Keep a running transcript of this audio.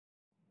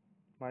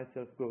My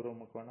self Gaurav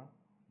Makwana,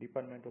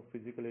 department of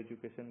physical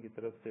education की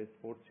तरफ से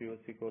स्पोर्ट्स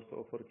यूएससी कोर्स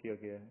ऑफर किया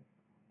गया है।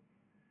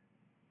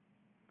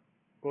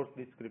 Course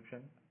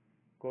description,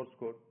 course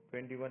code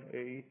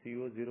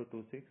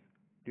 21AECO026,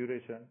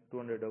 duration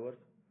 200 hours.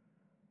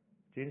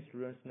 जिन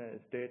स्टूडेंट्स ने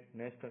state,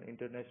 national,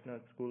 international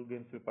school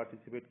games में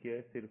पार्टिसिपेट किया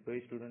है, सिर्फ वही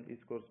स्टूडेंट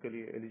इस कोर्स के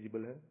लिए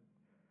एलिजिबल है।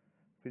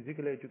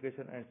 Physical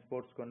education and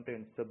sports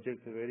content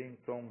subjects varying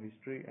from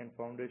history and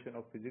foundation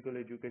of physical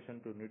education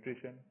to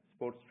nutrition,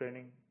 sports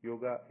training,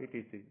 yoga,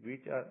 etc.,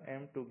 which are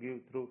aimed to give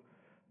through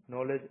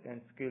knowledge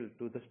and skill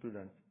to the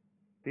students.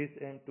 This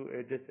aims to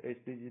address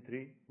SDG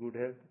 3, good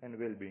health and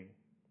well-being.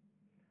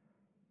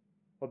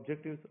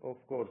 Objectives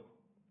of course: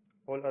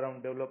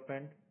 all-around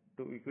development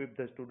to equip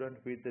the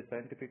student with the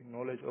scientific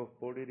knowledge of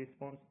body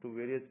response to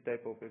various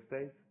types of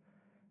exercise,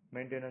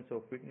 maintenance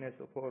of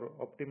fitness for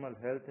optimal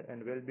health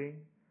and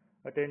well-being,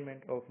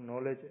 attainment of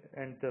knowledge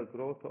and the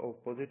growth of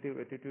positive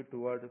attitude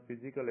toward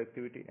physical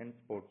activity and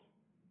sports.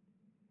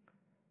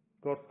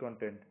 Course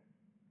content: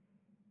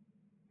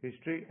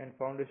 history and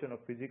foundation of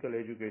physical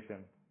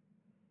education,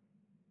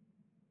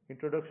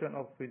 introduction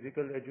of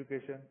physical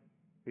education,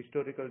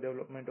 historical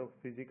development of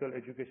physical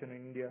education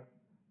in India,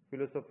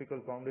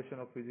 philosophical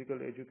foundation of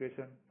physical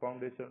education,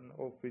 foundation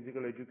of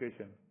physical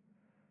education.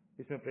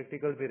 इसमें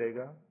practical भी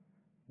रहेगा,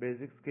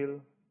 basic skill,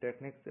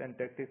 techniques and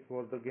tactics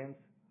for the games,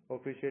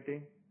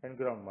 officiating and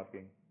ground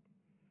marking.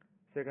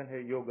 Second है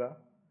yoga,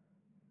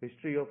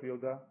 history of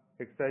yoga,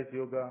 exercise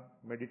yoga,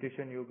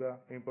 meditation yoga,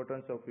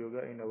 importance of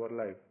yoga in our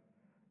life.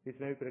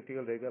 इसमें भी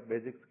practical रहेगा,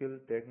 basic skill,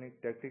 technique,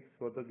 tactics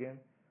for the game,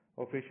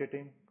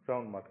 officiating,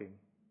 ground marking.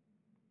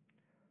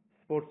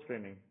 Sports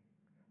training,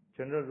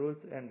 general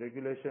rules and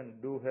regulation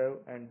do have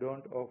and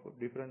don't of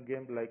different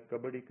game like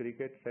kabaddi,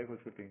 cricket, rifle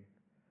shooting.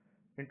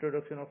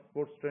 Introduction of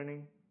sports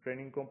training,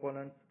 training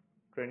components,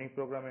 training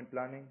programme and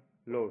planning,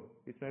 load,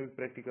 इसमें भी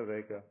practical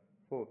रहेगा।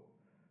 4.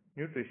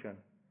 Nutrition,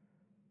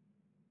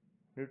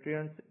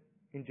 nutrients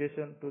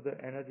ingestion to the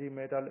energy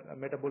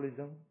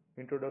metabolism,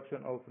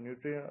 introduction of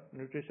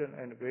nutrition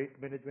and weight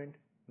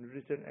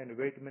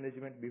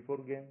management before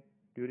game,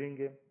 during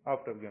game,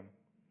 after game.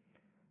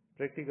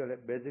 Practical है,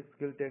 basic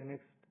skill,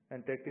 techniques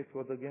and tactics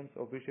for the games,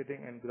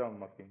 officiating and ground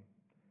marking.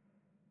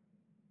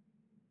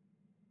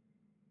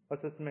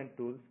 Assessment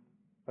tools: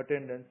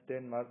 attendance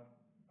 10 marks,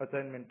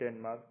 assignment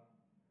 10 marks,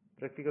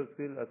 practical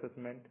skill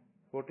assessment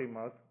 40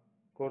 marks,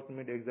 course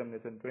mid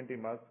examination 20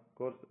 marks,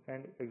 course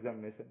end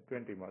examination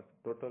 20 marks,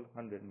 total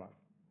 100 marks.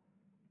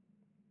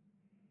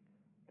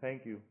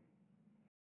 Thank you.